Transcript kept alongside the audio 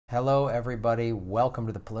Hello, everybody. Welcome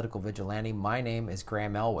to the Political Vigilante. My name is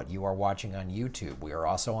Graham Elwood. You are watching on YouTube. We are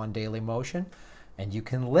also on Daily Motion, and you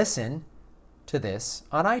can listen to this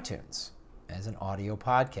on iTunes as an audio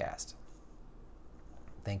podcast.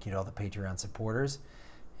 Thank you to all the Patreon supporters,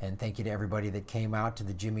 and thank you to everybody that came out to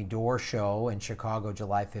the Jimmy Dore show in Chicago,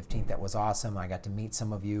 July 15th. That was awesome. I got to meet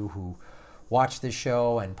some of you who watched this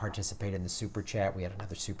show and participate in the super chat. We had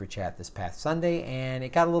another super chat this past Sunday, and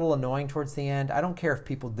it got a little annoying towards the end. I don't care if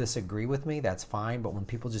people disagree with me, that's fine, but when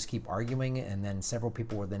people just keep arguing, and then several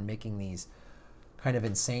people were then making these kind of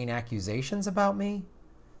insane accusations about me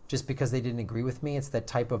just because they didn't agree with me, it's that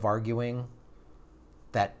type of arguing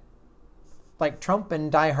that like Trump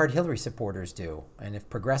and diehard Hillary supporters do. And if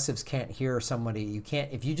progressives can't hear somebody,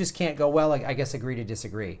 if you just can't go, well, I guess agree to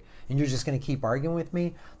disagree, and you're just going to keep arguing with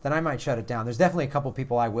me, then I might shut it down. There's definitely a couple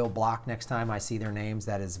people I will block next time I see their names.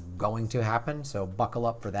 That is going to happen, so buckle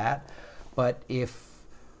up for that. But and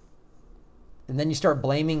then you start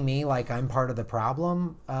blaming me like I'm part of the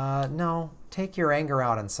problem, no, take your anger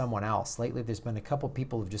out on someone else. Lately, there's been a couple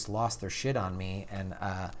people who've just lost their shit on me, and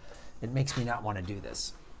it makes me not want to do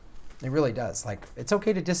this. It really does. Like, it's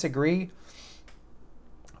okay to disagree,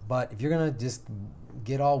 but if you're going to just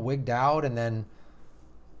get all wigged out and then,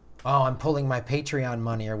 oh, I'm pulling my Patreon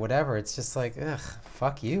money or whatever, it's just like, ugh,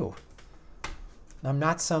 fuck you. I'm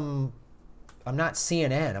not CNN.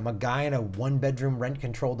 I'm a guy in a one-bedroom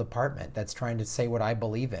rent-controlled apartment that's trying to say what I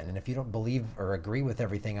believe in. And if you don't believe or agree with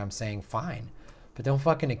everything I'm saying, fine. But don't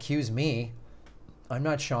fucking accuse me. I'm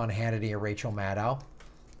not Sean Hannity or Rachel Maddow.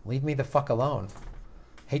 Leave me the fuck alone.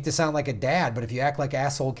 Hate to sound like a dad, but if you act like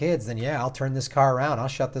asshole kids, then yeah, I'll turn this car around. I'll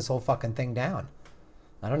shut this whole fucking thing down.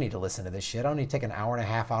 I don't need to listen to this shit. I don't need to take an hour and a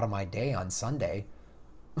half out of my day on Sunday.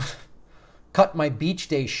 Cut my beach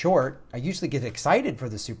day short. I usually get excited for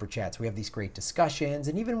the super chats. We have these great discussions,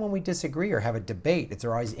 and even when we disagree or have a debate,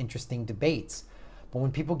 they're always interesting debates. But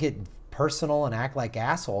when people get personal and act like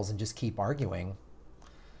assholes and just keep arguing,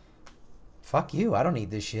 fuck you. I don't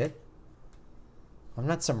need this shit. I'm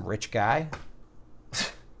not some rich guy.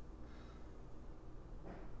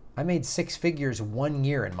 I made 6 figures 1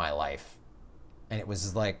 year in my life, and it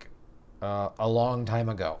was like a long time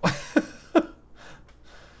ago.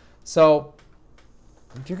 So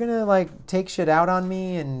if you're gonna like take shit out on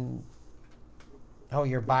me and, oh,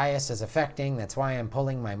 your bias is affecting, that's why I'm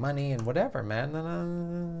pulling my money and whatever, man,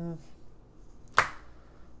 then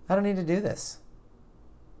I don't need to do this.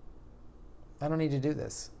 I don't need to do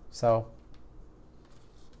this. So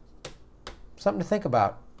something to think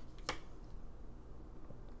about.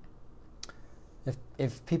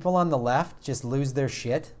 If people on the left just lose their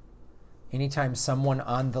shit anytime someone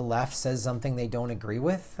on the left says something they don't agree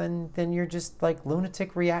with, then you're just like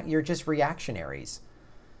lunatic you're just reactionaries.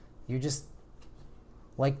 You're just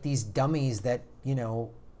like these dummies that, you know,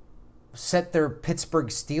 set their Pittsburgh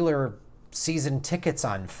Steeler season tickets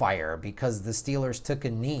on fire because the Steelers took a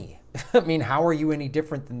knee. I mean, how are you any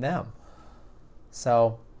different than them?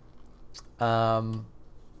 So,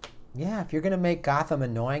 yeah, if you're going to make Gotham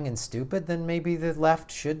annoying and stupid, then maybe the left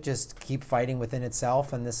should just keep fighting within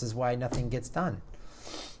itself, and this is why nothing gets done.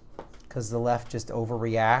 Because the left just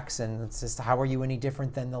overreacts, and it's just, how are you any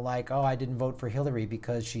different than the like, oh, I didn't vote for Hillary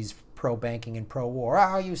because she's pro-banking and pro-war.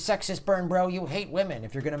 Oh, you sexist burn, bro, you hate women.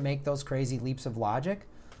 If you're going to make those crazy leaps of logic,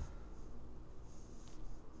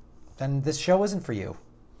 then this show isn't for you.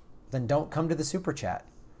 Then don't come to the super chat.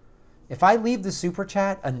 If I leave the super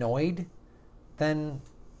chat annoyed, then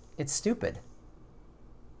it's stupid.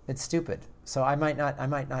 It's stupid. So I might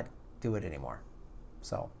not do it anymore.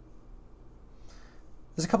 So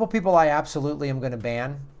there's a couple people I absolutely am going to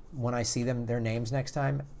ban when I see their names next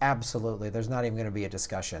time. Absolutely. There's not even going to be a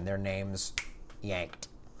discussion. Their names yanked.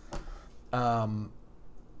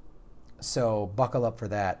 So buckle up for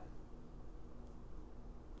that.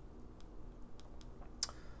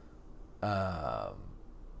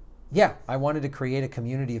 Yeah, I wanted to create a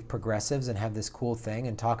community of progressives and have this cool thing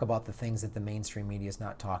and talk about the things that the mainstream media is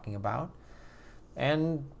not talking about.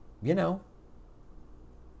 And, you know,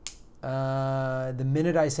 the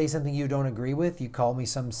minute I say something you don't agree with, you call me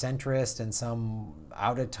some centrist and some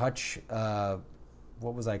out-of-touch,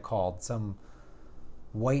 what was I called? Some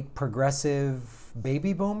white progressive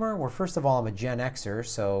baby boomer? Well, first of all, I'm a Gen Xer,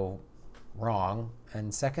 so wrong.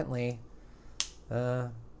 And secondly, yeah.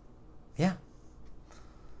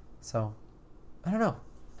 So, I don't know.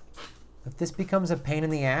 If this becomes a pain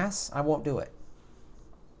in the ass, I won't do it.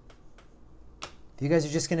 If you guys are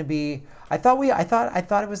just going to be, I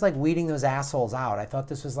thought it was like weeding those assholes out. I thought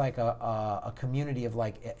this was like a community of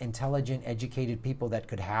like intelligent, educated people that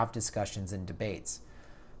could have discussions and debates.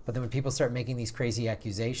 But then when people start making these crazy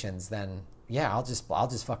accusations, then yeah, I'll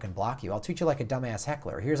just fucking block you. I'll treat you like a dumbass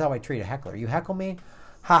heckler. Here's how I treat a heckler. You heckle me,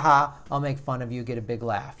 haha, I'll make fun of you, get a big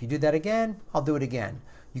laugh. You do that again, I'll do it again.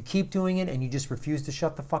 You keep doing it and you just refuse to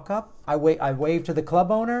shut the fuck up. I wave to the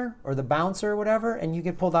club owner or the bouncer or whatever, and you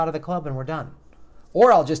get pulled out of the club and we're done.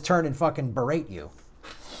 Or I'll just turn and fucking berate you.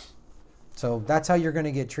 So that's how you're going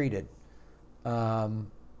to get treated. Yeah,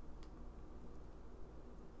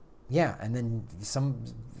 and then some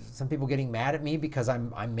people getting mad at me because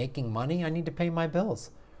I'm making money. I need to pay my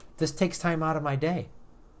bills. This takes time out of my day.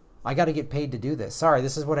 I got to get paid to do this. Sorry,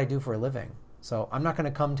 this is what I do for a living. So I'm not going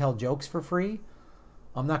to come tell jokes for free.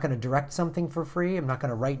 I'm not going to direct something for free. I'm not going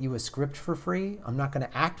to write you a script for free. I'm not going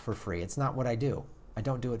to act for free. It's not what I do. I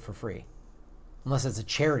don't do it for free. Unless it's a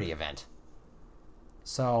charity event.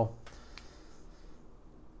 So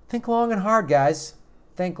think long and hard, guys.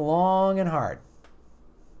 Think long and hard.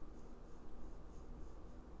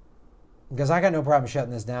 Because I got no problem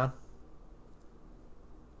shutting this down.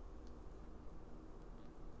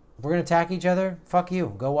 If we're going to attack each other, fuck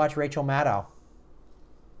you. Go watch Rachel Maddow.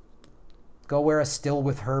 Go wear a "Still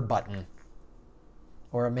With Her" button.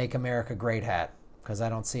 Or a "Make America Great" hat. Because I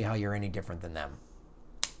don't see how you're any different than them.